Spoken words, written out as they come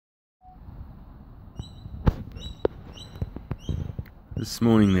This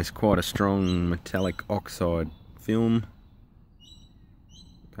morning there's quite a strong metallic oxide film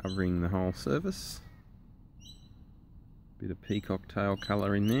covering the whole surface. Bit of peacock tail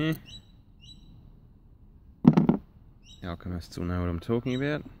colour in there. Alchemists will know what I'm talking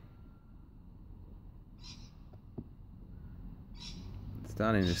about.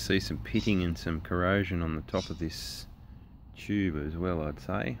 Starting to see some pitting and some corrosion on the top of this tube as well, I'd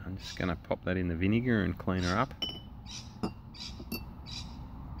say. I'm just going to pop that in the vinegar and clean her up.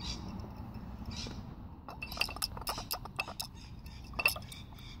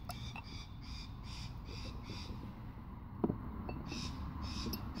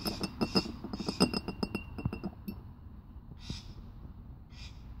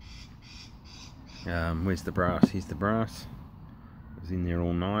 Where's the brass? Here's the brass. It was in there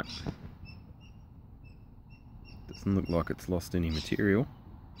all night. Doesn't look like it's lost any material.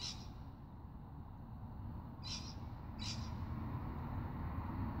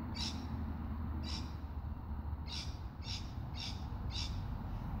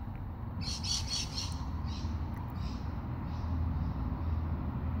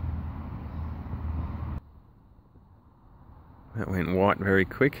 That went white very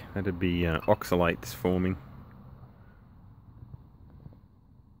quick. That'd be oxalates forming.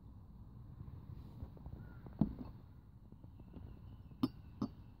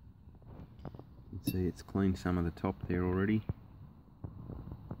 You can see it's cleaned some of the top there already.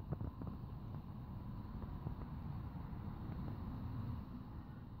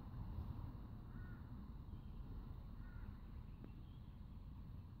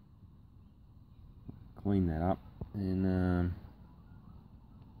 Clean that up and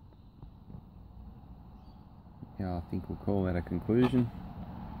yeah, I think we'll call that a conclusion.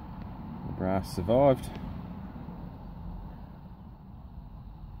 The brass survived.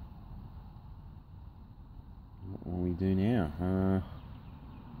 What will we do now?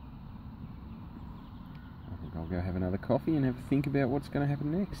 I think I'll go have another coffee and have a think about what's going to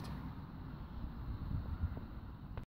happen next.